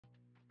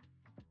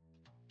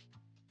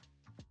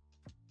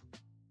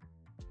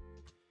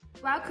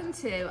Welcome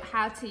to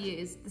how to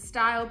use the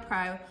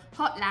STYLPRO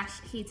Hot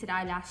Lash Heated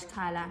Eyelash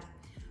Curler.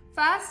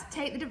 First,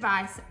 take the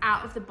device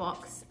out of the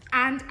box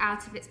and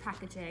out of its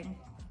packaging.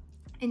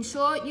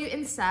 Ensure you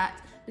insert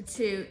the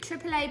two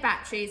AAA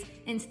batteries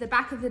into the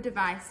back of the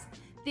device.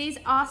 These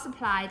are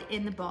supplied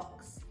in the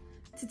box.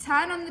 To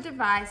turn on the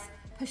device,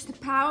 push the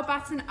power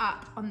button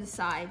up on the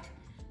side.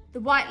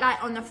 The white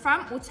light on the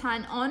front will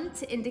turn on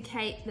to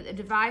indicate that the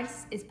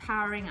device is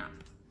powering up.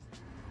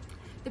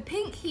 The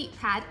pink heat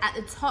pad at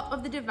the top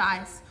of the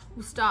device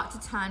will start to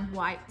turn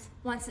white.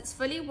 Once it's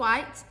fully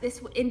white, this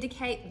will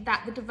indicate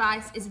that the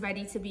device is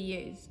ready to be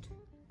used.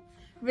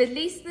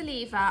 Release the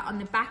lever on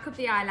the back of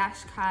the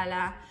eyelash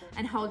curler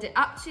and hold it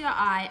up to your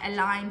eye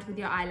aligned with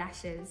your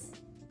eyelashes.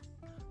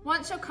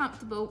 Once you're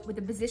comfortable with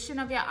the position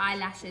of your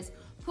eyelashes,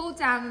 pull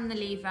down on the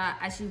lever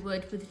as you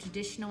would with a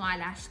traditional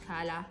eyelash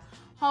curler.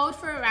 Hold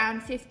for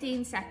around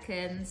 15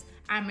 seconds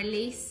and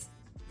release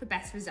for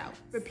best result.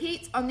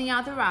 Repeat on the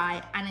other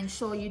eye and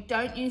ensure you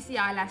don't use the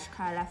eyelash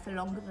curler for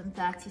longer than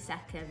 30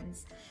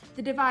 seconds.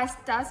 The device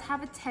does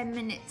have a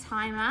 10-minute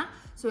timer,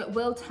 so it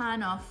will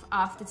turn off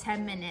after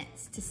 10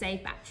 minutes to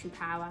save battery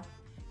power.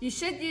 You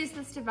should use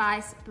this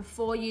device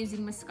before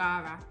using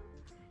mascara.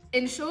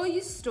 Ensure you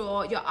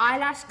store your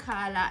eyelash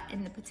curler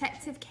in the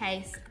protective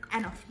case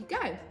and off you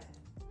go.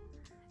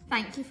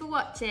 Thank you for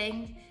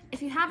watching.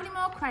 If you have any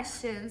more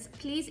questions,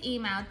 please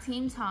email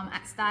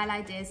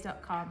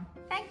teamtom@styleideas.com.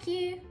 Thank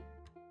you.